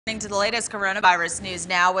To the latest coronavirus news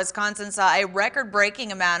now, Wisconsin saw a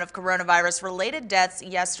record-breaking amount of coronavirus-related deaths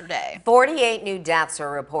yesterday. 48 new deaths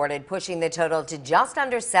are reported, pushing the total to just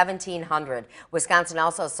under 1,700. Wisconsin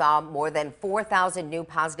also saw more than 4,000 new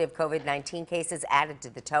positive COVID-19 cases added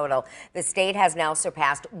to the total. The state has now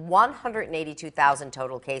surpassed 182,000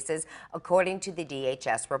 total cases, according to the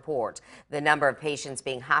DHS report. The number of patients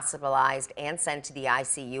being hospitalized and sent to the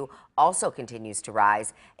ICU also continues to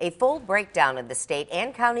rise. A full breakdown of the state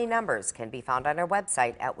and county numbers can be found on our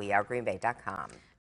website at wearegreenbay.com.